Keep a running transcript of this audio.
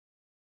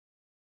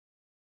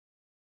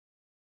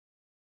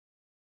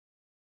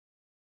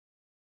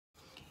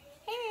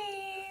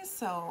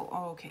So,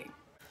 okay.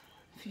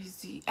 If you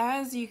see,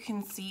 as you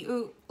can see,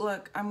 ooh,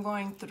 look, I'm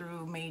going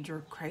through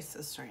major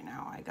crisis right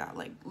now. I got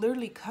like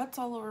literally cuts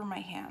all over my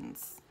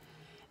hands.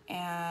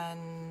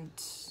 And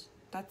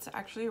that's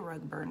actually a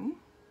rug burn.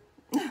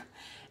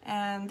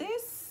 And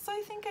this,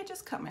 I think I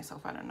just cut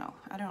myself. I don't know.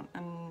 I don't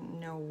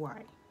know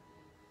why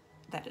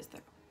that is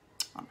there,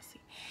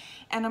 honestly.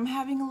 And I'm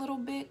having a little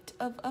bit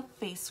of a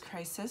face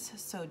crisis,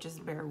 so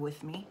just bear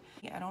with me.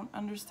 I don't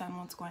understand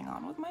what's going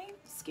on with my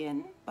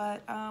skin,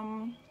 but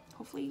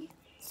hopefully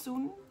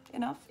soon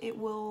enough it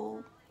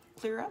will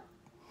clear up.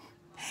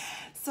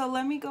 So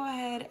let me go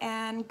ahead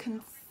and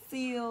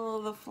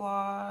conceal the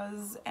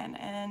flaws, and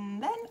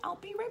then I'll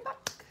be right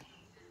back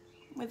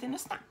within a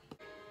snap.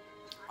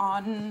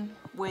 On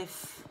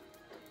with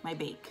my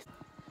bake.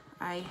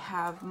 I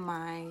have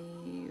my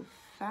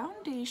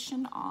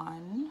foundation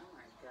on.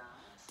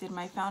 Did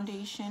my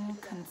foundation,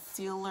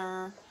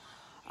 concealer,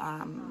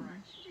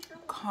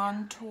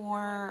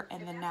 contour,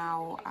 and then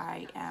now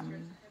I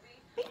am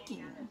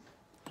baking.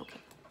 Okay.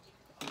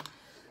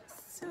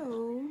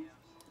 So,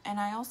 and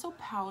I also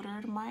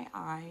powdered my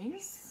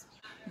eyes.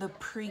 The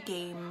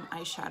pre-game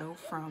eyeshadow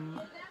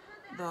from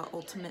the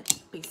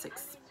Ultimate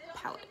Basics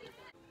palette.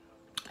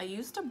 I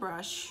used a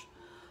brush,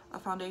 a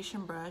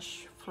foundation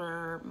brush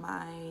for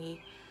my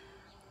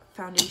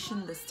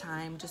foundation this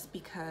time, just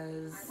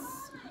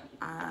because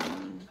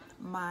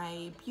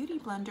my beauty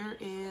blender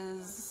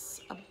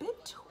is a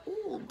bit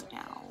old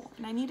now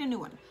and I need a new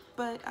one.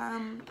 But I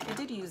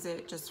did use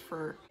it just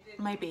for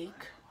my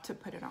bake to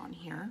put it on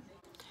here.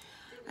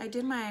 I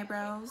did my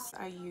eyebrows.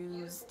 I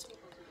used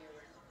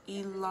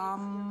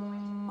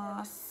Ilamasaka,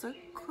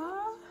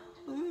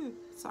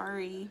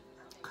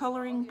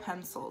 coloring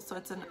pencil. So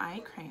it's an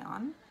eye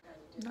crayon.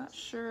 I'm not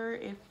sure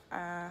if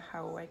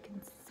how I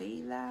can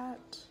say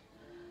that.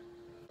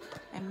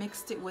 I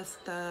mixed it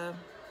with the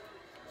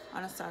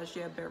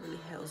Anastasia Beverly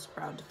Hills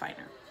Brow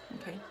Definer.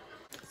 Okay,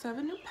 so I have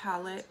a new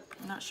palette.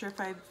 I'm not sure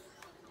if I've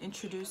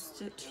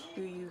introduced it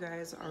to you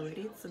guys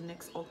already. It's the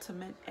NYX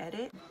Ultimate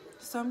Edit.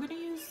 So I'm gonna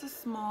use the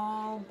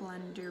small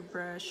blender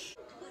brush.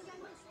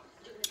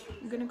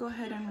 I'm gonna go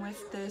ahead and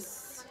with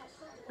this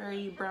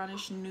very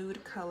brownish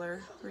nude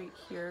color right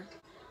here,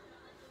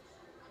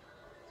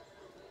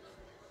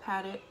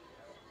 pat it.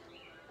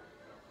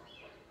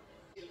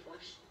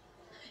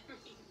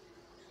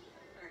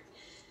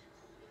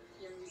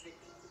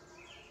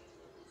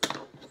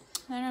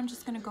 Then I'm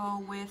just gonna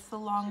go with the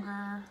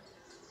longer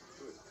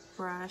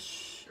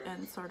brush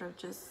and sort of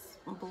just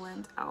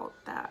blend out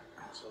that.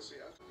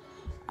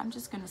 I'm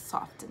just gonna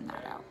soften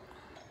that out.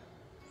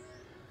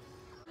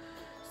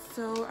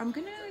 So I'm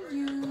gonna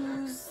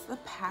use the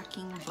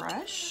packing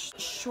brush,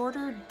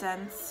 shorter,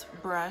 dense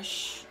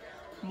brush,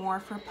 more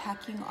for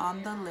packing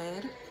on the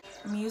lid.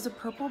 I'm gonna use a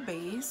purple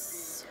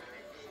base.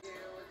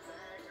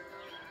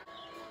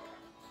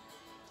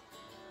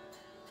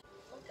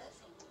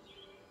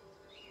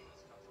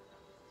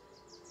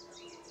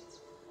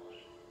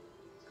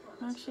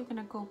 I'm actually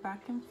gonna go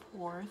back and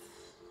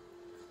forth.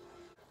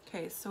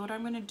 Okay, so what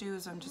I'm gonna do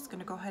is I'm just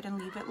gonna go ahead and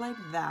leave it like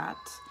that.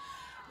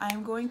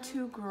 I'm going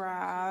to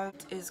grab,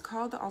 it's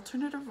called the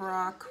Alternative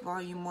Rock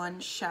Volume 1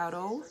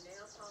 Shadow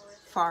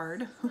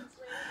Fard.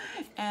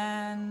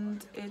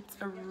 And it's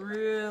a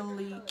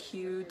really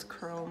cute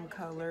chrome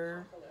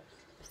color.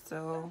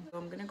 So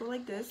I'm gonna go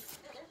like this.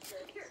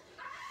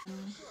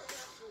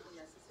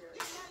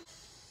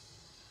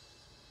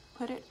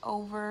 Put it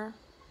over.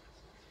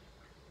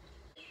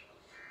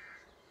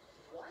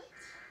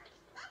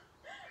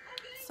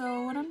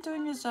 So what I'm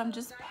doing is I'm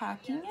just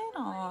packing it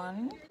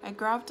on. I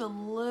grabbed a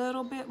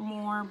little bit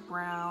more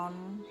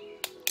brown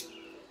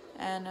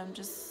and I'm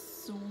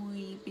just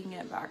sweeping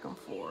it back and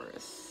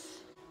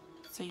forth.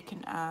 So you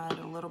can add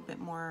a little bit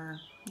more,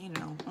 you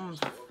know,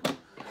 oomph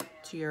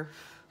to your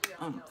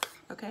oomph,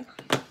 okay?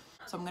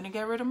 So I'm gonna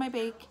get rid of my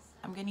bake.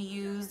 I'm gonna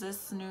use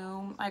this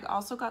new, I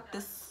also got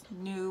this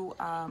new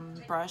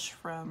brush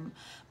from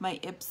my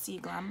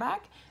Ipsy Glam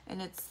bag,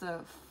 and it's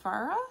the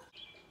Farah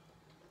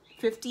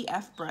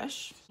 50F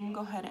brush. I'm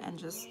gonna go ahead and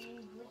just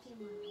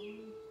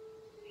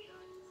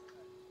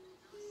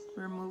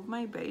remove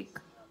my bake.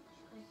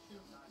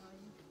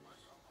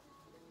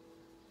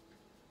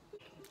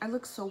 I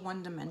look so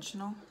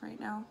one-dimensional right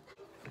now.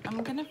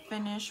 I'm gonna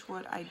finish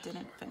what I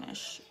didn't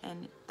finish,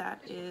 and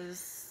that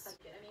is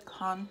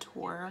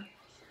contour.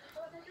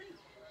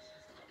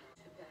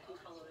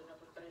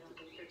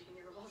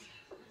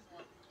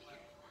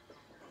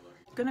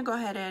 I'm gonna go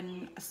ahead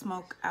and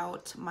smoke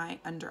out my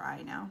under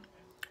eye now.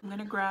 I'm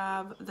gonna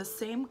grab the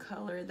same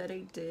color that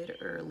I did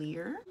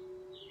earlier.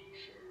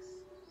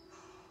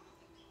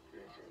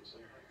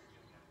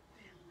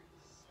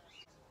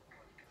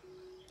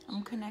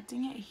 I'm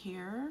connecting it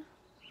here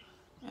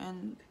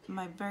and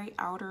my very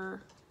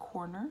outer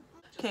corner.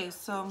 Okay,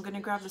 so I'm gonna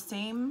grab the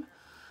same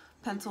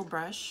pencil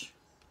brush,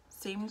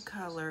 same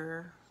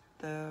color,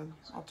 the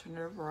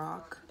Alternative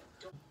Rock,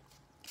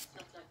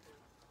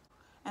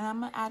 and I'm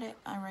gonna add it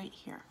right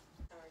here.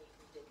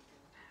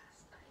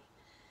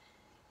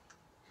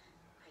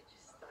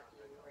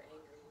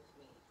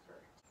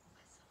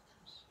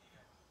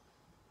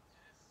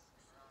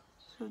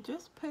 So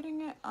just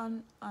putting it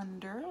on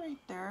under right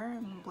there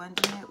and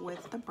blending it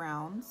with the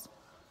browns.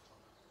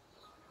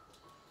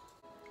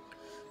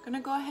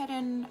 Gonna go ahead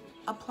and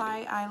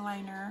apply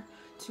eyeliner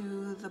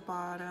to the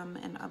bottom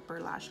and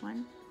upper lash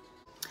line.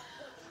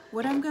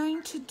 What I'm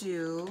going to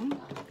do,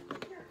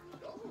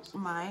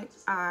 my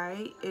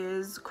eye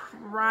is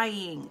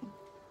crying.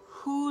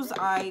 Whose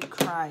eye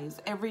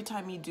cries every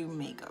time you do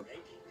makeup?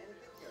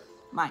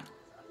 Mine.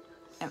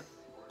 And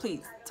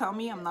please tell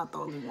me I'm not the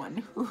only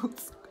one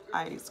whose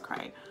eyes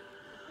cry.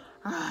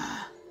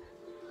 I'm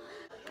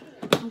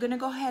gonna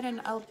go ahead and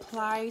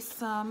apply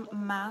some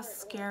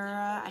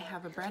mascara. I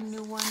have a brand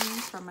new one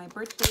from my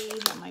birthday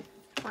that my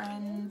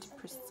friend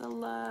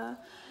Priscilla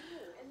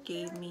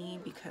gave me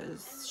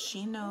because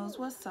she knows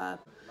what's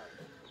up.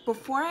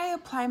 Before I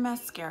apply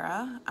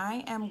mascara,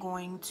 I am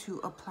going to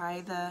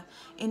apply the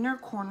inner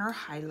corner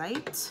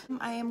highlight.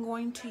 I am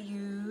going to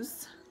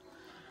use,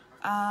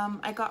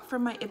 I got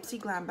from my Ipsy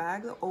Glam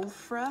bag, the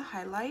Ofra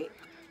highlight.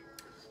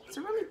 It's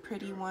a really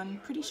pretty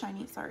one, pretty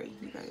shiny. Sorry,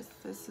 you guys,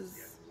 this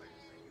is...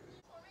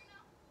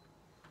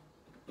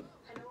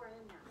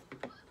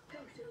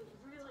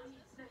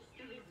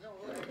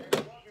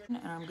 And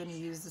I'm going to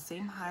use the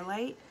same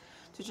highlight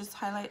to just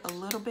highlight a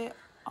little bit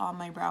on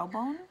my brow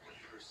bone.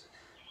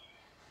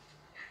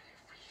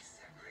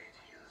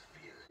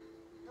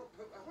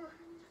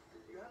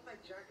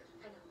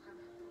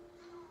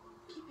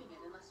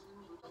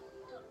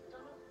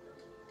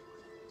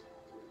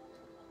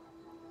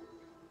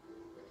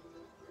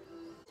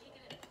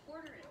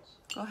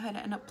 Go ahead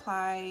and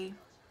apply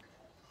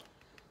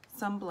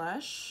some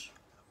blush.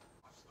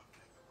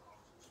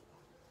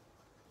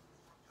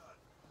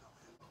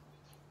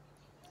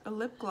 A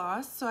lip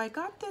gloss. So I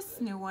got this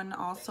new one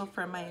also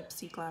from my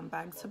Ipsy Glam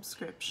bag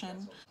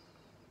subscription.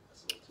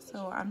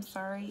 So I'm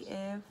sorry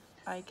if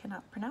I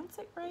cannot pronounce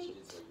it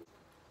right.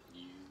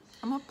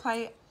 I'm gonna apply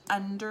it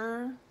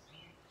under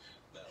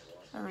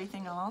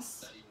everything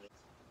else.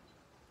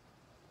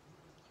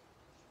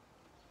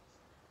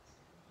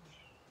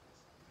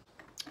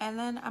 And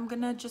then I'm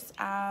gonna just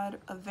add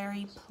a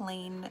very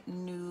plain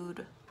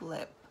nude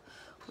lip,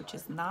 which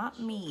is not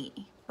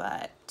me,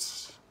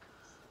 but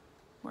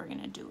we're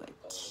gonna do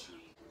it.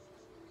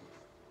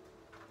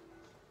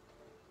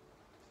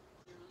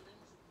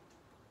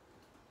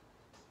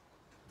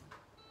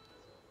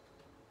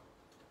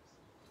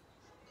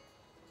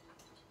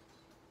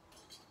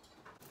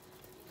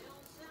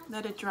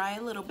 Let it dry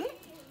a little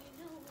bit.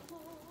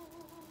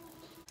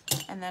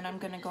 And then I'm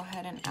gonna go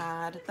ahead and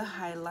add the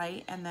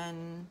highlight, and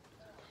then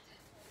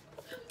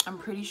I'm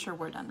pretty sure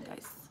we're done,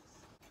 guys.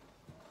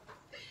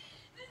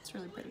 It's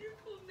really pretty.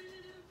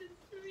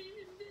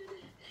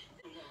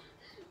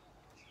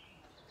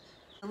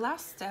 The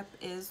last step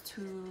is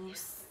to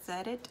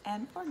set it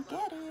and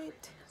forget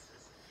it.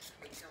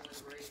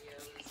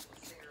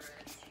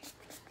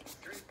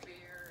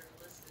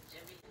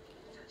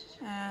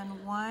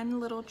 And one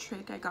little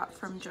trick I got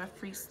from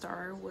Jeffree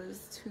Star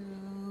was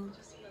to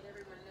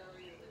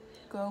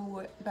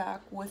go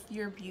back with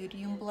your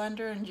beauty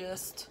blender and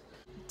just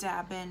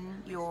dab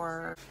in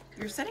your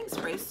setting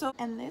spray. So,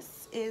 and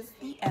this is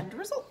the end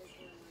result.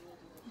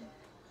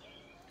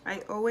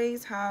 I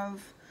always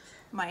have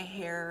my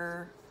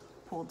hair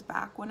pulled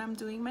back when I'm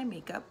doing my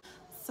makeup.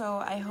 So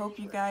I hope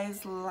you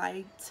guys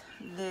liked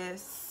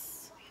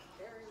this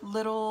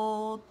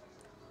little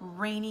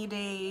rainy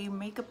day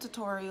makeup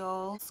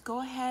tutorial. Just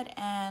go ahead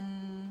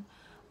and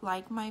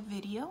like my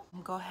video.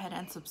 Go ahead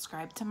and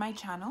subscribe to my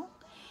channel.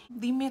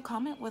 Leave me a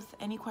comment with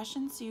any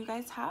questions you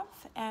guys have.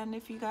 And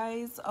if you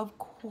guys, of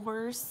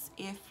course,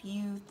 if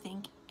you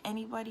think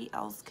anybody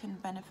else can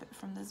benefit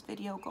from this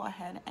video, go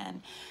ahead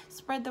and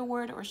spread the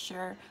word or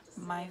share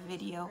my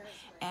video.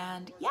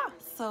 And yeah,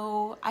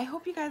 so I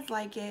hope you guys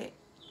like it.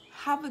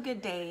 Have a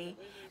good day,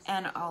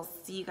 and I'll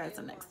see you guys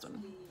in the next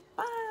one.